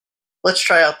Let's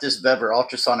try out this Vevor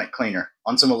ultrasonic cleaner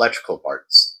on some electrical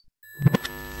parts.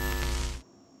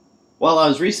 While I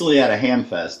was recently at a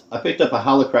Hamfest, I picked up a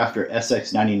Holocrafter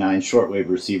SX99 shortwave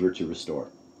receiver to restore.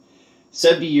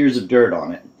 70 years of dirt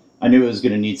on it. I knew it was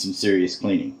going to need some serious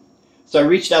cleaning. So I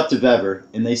reached out to Vevor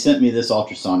and they sent me this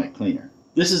ultrasonic cleaner.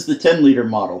 This is the 10-liter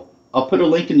model. I'll put a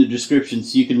link in the description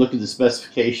so you can look at the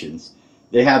specifications.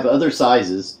 They have other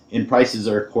sizes and prices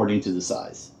are according to the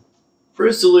size. For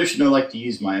a solution, I like to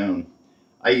use my own.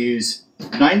 I use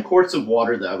 9 quarts of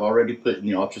water that I've already put in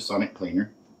the ultrasonic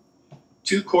cleaner,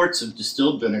 2 quarts of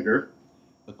distilled vinegar,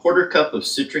 a 1/4 cup of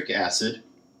citric acid,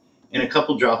 and a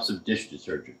couple drops of dish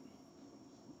detergent.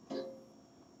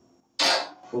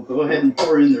 We'll go ahead and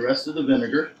pour in the rest of the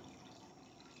vinegar.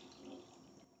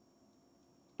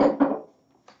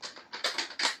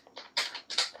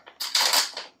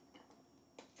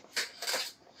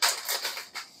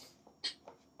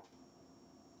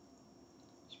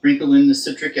 Sprinkle in the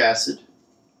citric acid.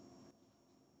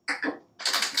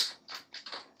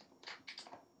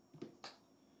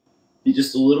 And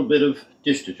just a little bit of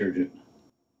dish detergent.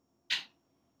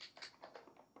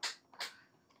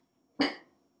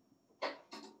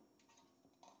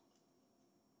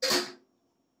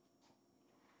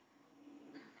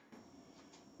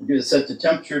 We're going to set the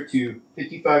temperature to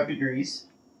 55 degrees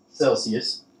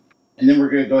Celsius. And then we're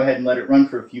going to go ahead and let it run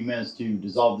for a few minutes to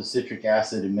dissolve the citric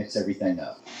acid and mix everything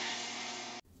up.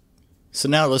 So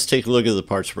now let's take a look at the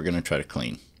parts we're going to try to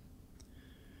clean.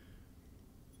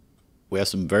 We have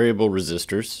some variable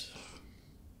resistors,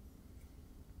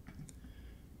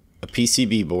 a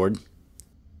PCB board,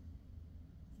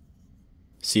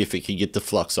 see if it can get the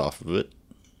flux off of it,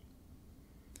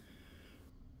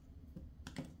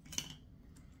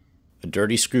 a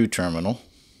dirty screw terminal.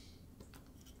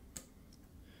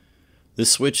 This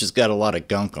switch has got a lot of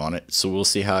gunk on it, so we'll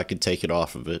see how I can take it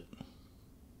off of it.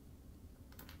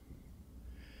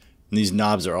 And these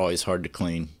knobs are always hard to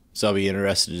clean, so I'll be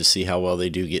interested to see how well they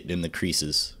do get in the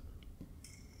creases.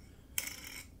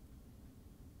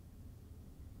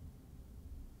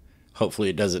 Hopefully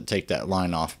it doesn't take that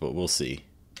line off, but we'll see.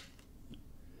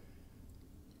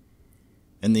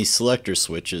 And these selector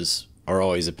switches are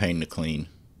always a pain to clean.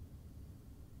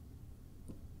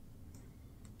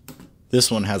 This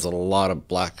one has a lot of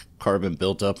black carbon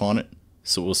built up on it,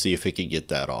 so we'll see if it can get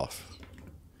that off.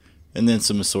 And then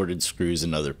some assorted screws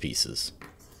and other pieces.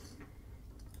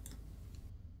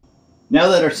 Now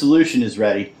that our solution is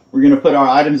ready, we're going to put our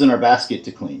items in our basket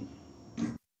to clean.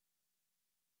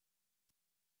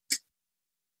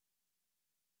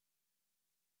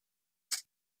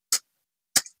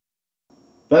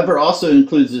 Vevor also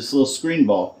includes this little screen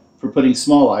ball for putting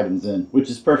small items in, which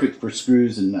is perfect for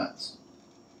screws and nuts.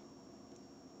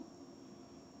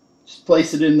 Just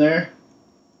place it in there,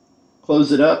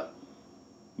 close it up,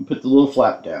 and put the little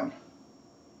flap down.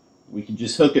 We can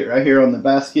just hook it right here on the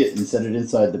basket and set it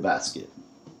inside the basket.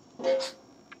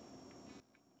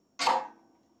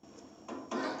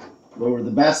 Lower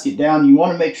the basket down. You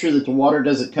want to make sure that the water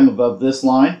doesn't come above this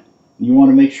line, and you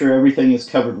want to make sure everything is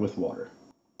covered with water.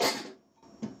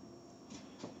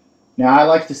 Now I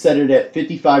like to set it at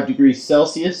 55 degrees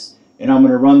Celsius, and I'm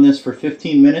going to run this for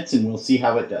 15 minutes and we'll see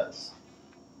how it does.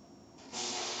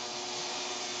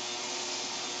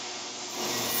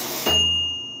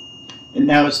 And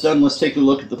now it's done, let's take a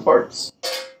look at the parts.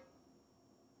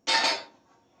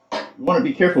 You want to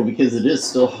be careful because it is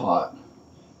still hot,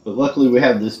 but luckily we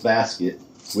have this basket.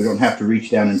 We don't have to reach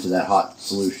down into that hot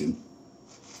solution.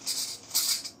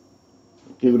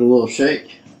 Give it a little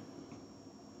shake.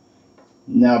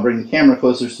 Now bring the camera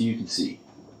closer so you can see.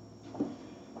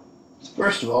 So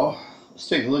first of all, let's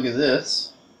take a look at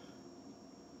this.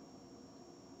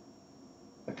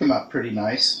 That come out pretty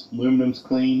nice. Aluminum's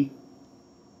clean.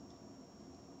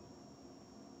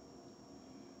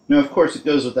 Now of course it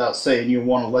goes without saying you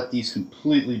want to let these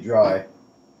completely dry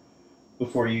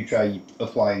before you try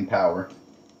applying power.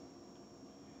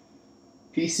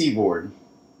 PC board.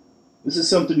 This is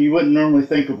something you wouldn't normally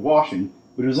think of washing,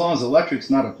 but as long as electric's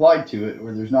not applied to it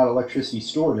or there's not electricity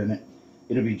stored in it,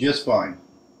 it'll be just fine.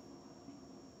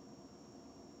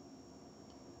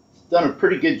 It's done a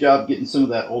pretty good job getting some of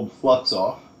that old flux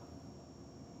off.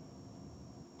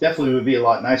 Definitely would be a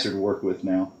lot nicer to work with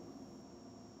now.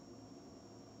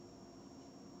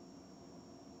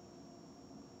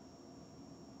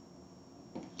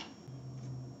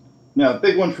 Now, a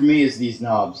big one for me is these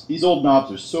knobs. These old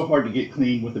knobs are so hard to get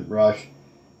clean with a brush.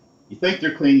 You think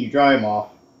they're clean, you dry them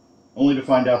off, only to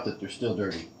find out that they're still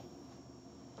dirty.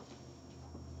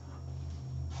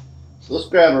 So let's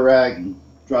grab a rag and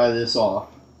dry this off.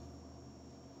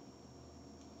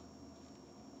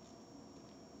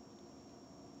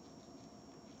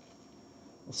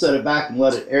 We'll set it back and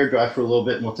let it air dry for a little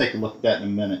bit, and we'll take a look at that in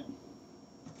a minute.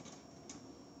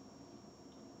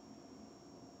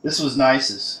 This was nice.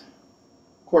 This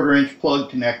 1/4 inch plug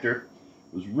connector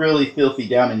was really filthy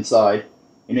down inside,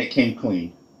 and it came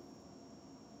clean.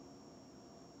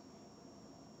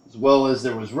 As well as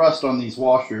there was rust on these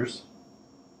washers.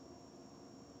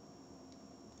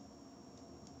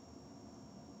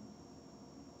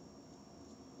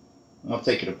 I'll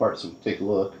take it apart so we can take a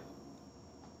look.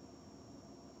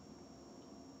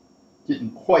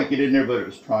 Didn't quite get in there, but it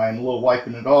was trying. A little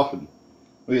wiping it off, and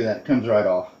look at that, it comes right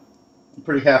off. I'm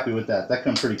pretty happy with that. That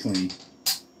comes pretty clean.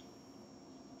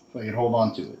 If I can hold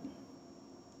on to it.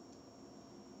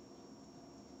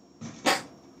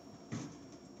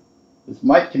 This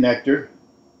mic connector,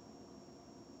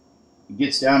 it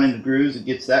gets down into grooves, it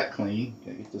gets that clean.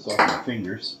 Gotta get this off my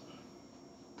fingers.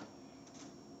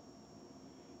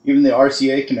 Even the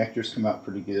RCA connectors come out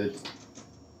pretty good.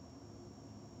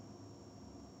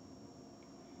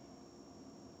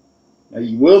 Now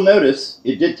you will notice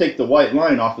it did take the white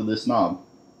line off of this knob.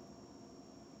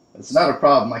 That's not a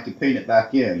problem, I can paint it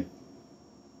back in.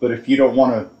 But if you don't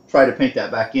want to try to paint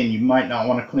that back in, you might not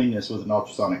want to clean this with an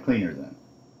ultrasonic cleaner then.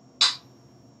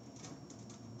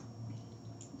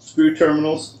 Screw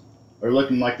terminals are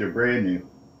looking like they're brand new.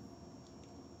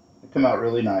 They come out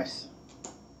really nice.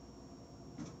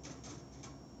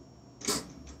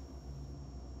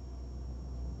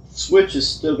 Switch has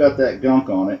still got that gunk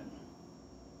on it,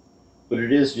 but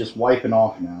it is just wiping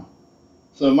off now.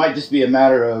 So it might just be a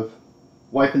matter of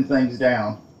wiping things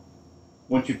down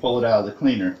once you pull it out of the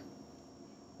cleaner.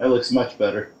 That looks much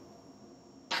better.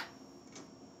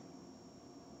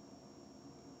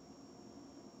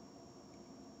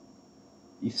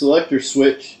 The selector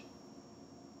switch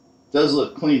does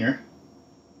look cleaner.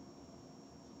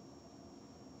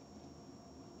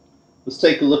 Let's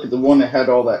take a look at the one that had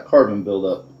all that carbon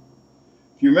buildup.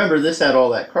 If you remember, this had all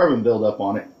that carbon buildup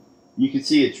on it. You can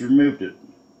see it's removed it.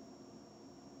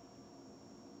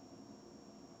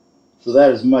 So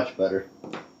that is much better.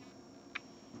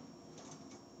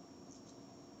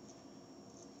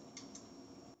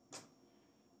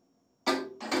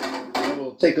 Now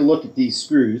we'll take a look at these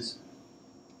screws.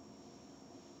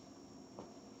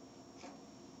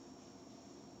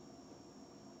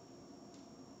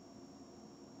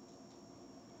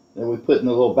 That we put in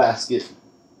the little basket.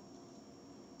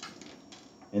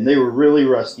 And they were really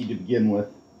rusty to begin with.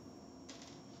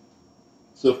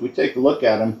 So if we take a look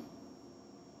at them,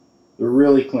 they're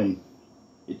really clean.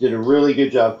 It did a really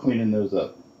good job cleaning those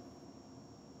up.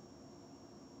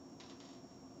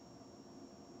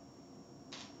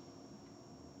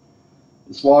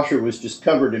 This washer was just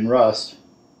covered in rust.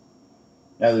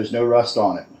 Now there's no rust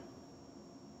on it.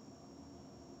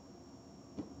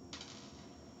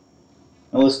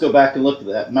 Now let's go back and look at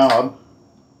that knob.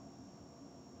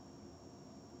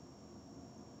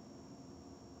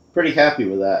 Pretty happy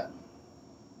with that.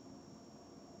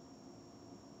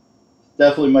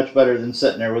 Definitely much better than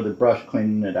sitting there with a brush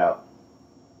cleaning it out.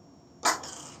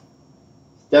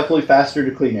 Definitely faster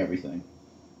to clean everything.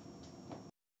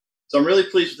 So I'm really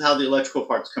pleased with how the electrical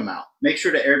parts come out. Make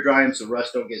sure to air dry them so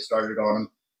rust don't get started on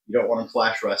them. You don't want them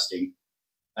flash rusting.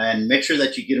 And make sure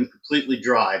that you get them completely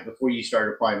dry before you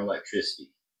start applying electricity.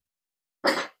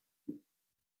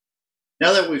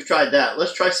 Now that we've tried that,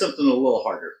 let's try something a little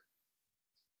harder.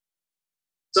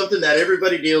 Something that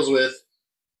everybody deals with,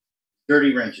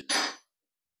 dirty wrenches.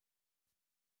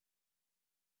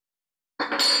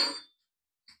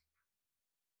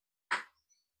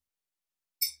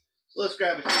 So let's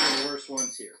grab a few of the worst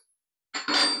ones here.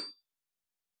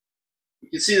 You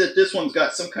can see that this one's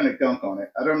got some kind of gunk on it.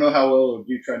 I don't know how well it'll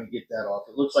do trying to get that off.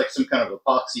 It looks like some kind of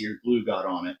epoxy or glue got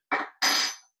on it.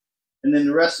 And then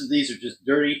the rest of these are just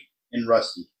dirty and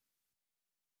rusty.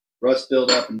 Rust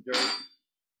buildup and dirt.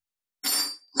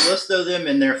 So let's throw them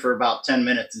in there for about 10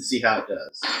 minutes and see how it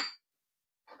does.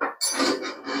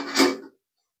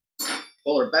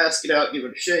 Pull our basket out, give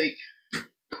it a shake.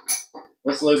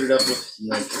 Let's load it up with some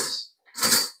wrenches.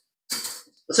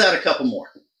 Let's add a couple more.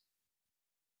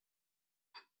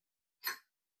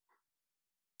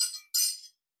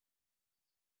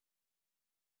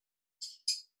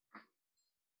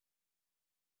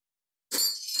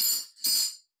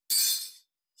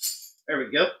 There we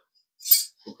go.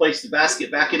 We'll place the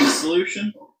basket back in the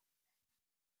solution.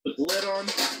 Put the lid on.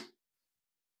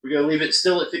 We're going to leave it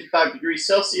still at 55 degrees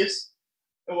Celsius.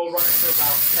 And we'll run it for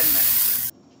about 10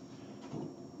 minutes.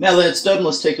 Now that it's done,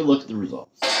 let's take a look at the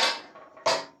results.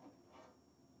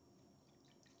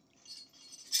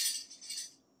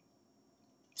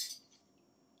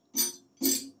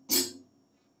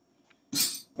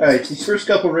 Alright, these first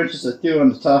couple wrenches I threw on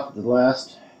the top of the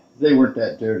last, they weren't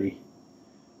that dirty.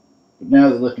 But now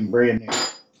they're looking brand new.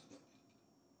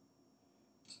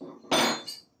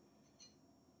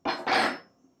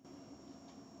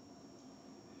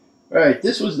 Alright,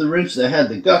 this was the wrench that had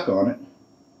the guck on it.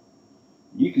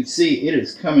 You can see it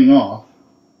is coming off.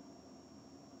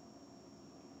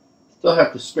 Still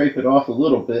have to scrape it off a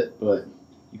little bit, but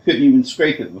you couldn't even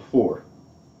scrape it before.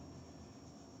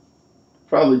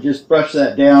 Probably just brush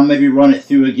that down, maybe run it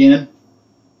through again.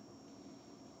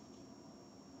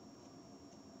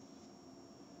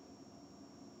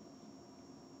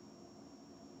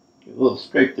 Get a little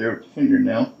scrape there with the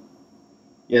fingernail.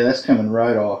 Yeah, that's coming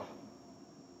right off.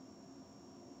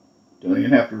 Don't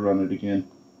even have to run it again.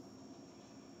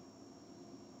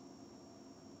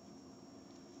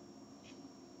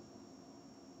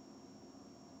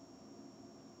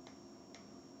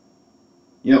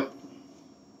 Yep.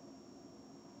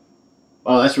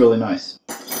 Wow, that's really nice.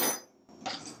 As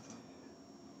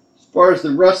far as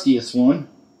the rustiest one,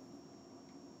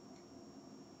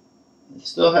 it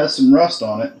still has some rust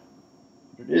on it,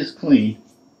 but it is clean.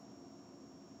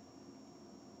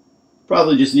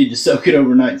 Probably just need to soak it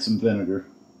overnight in some vinegar.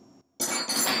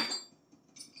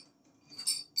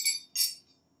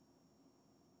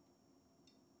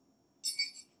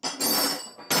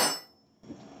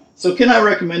 So can I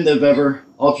recommend the Vevor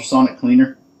Ultrasonic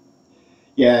Cleaner?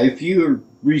 Yeah, if you're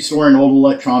restoring old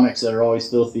electronics that are always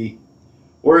filthy,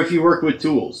 or if you work with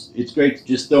tools, it's great to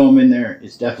just throw them in there.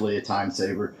 It's definitely a time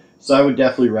saver, so I would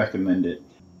definitely recommend it.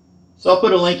 So I'll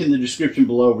put a link in the description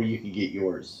below where you can get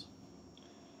yours.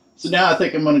 So now I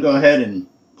think I'm going to go ahead and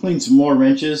clean some more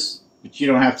wrenches, but you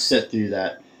don't have to sit through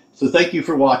that. So thank you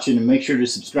for watching, and make sure to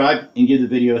subscribe and give the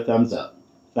video a thumbs up.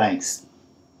 Thanks.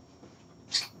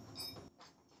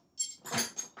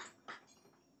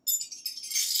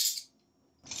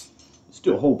 Let's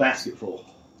do a whole basket full.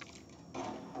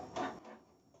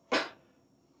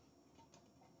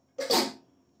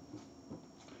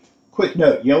 Quick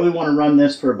note, you only want to run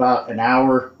this for about an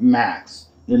hour max,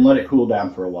 then let it cool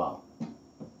down for a while.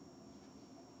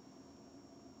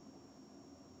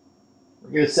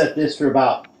 We're going to set this for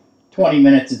about 20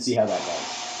 minutes and see how that goes.